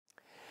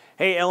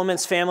Hey,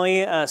 Elements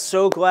family,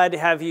 so glad to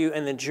have you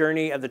in the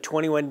journey of the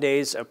 21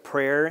 days of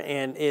prayer.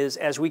 And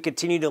as we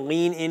continue to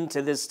lean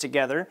into this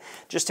together,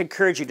 just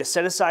encourage you to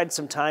set aside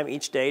some time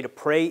each day to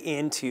pray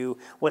into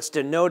what's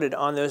denoted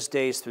on those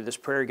days through this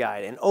prayer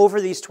guide. And over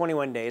these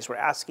 21 days, we're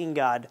asking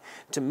God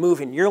to move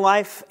in your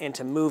life and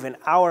to move in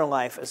our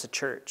life as a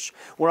church.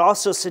 We're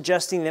also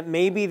suggesting that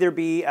maybe there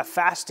be a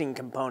fasting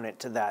component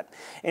to that.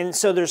 And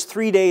so there's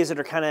 3 days that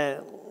are kind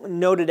of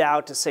noted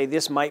out to say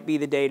this might be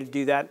the day to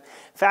do that.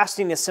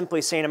 Fasting is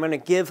simply saying I'm going to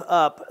give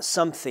up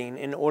something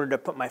in order to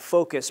put my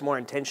focus more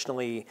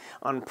intentionally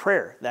on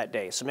prayer that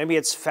day. So maybe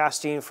it's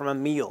fasting from a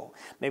meal.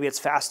 Maybe it's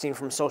fasting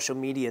from social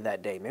media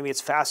that day. Maybe it's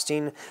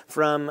fasting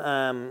from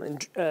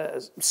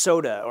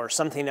soda or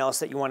something else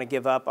that you want to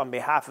give up on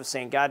behalf of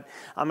saying, God,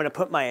 I'm going to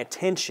put my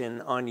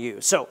attention on you.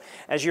 So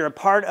as you're a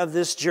part of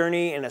this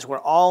journey and as we're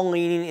all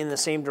leaning in the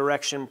same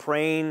direction,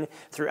 praying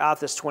throughout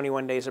this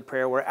 21 days of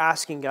prayer, we're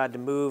asking God to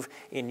move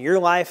in your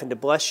life and to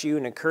bless you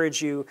and encourage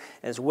you,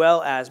 as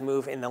well as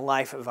move in the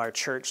life of our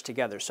church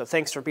together. So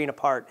thanks for being a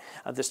part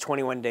of this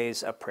 21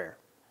 days of prayer.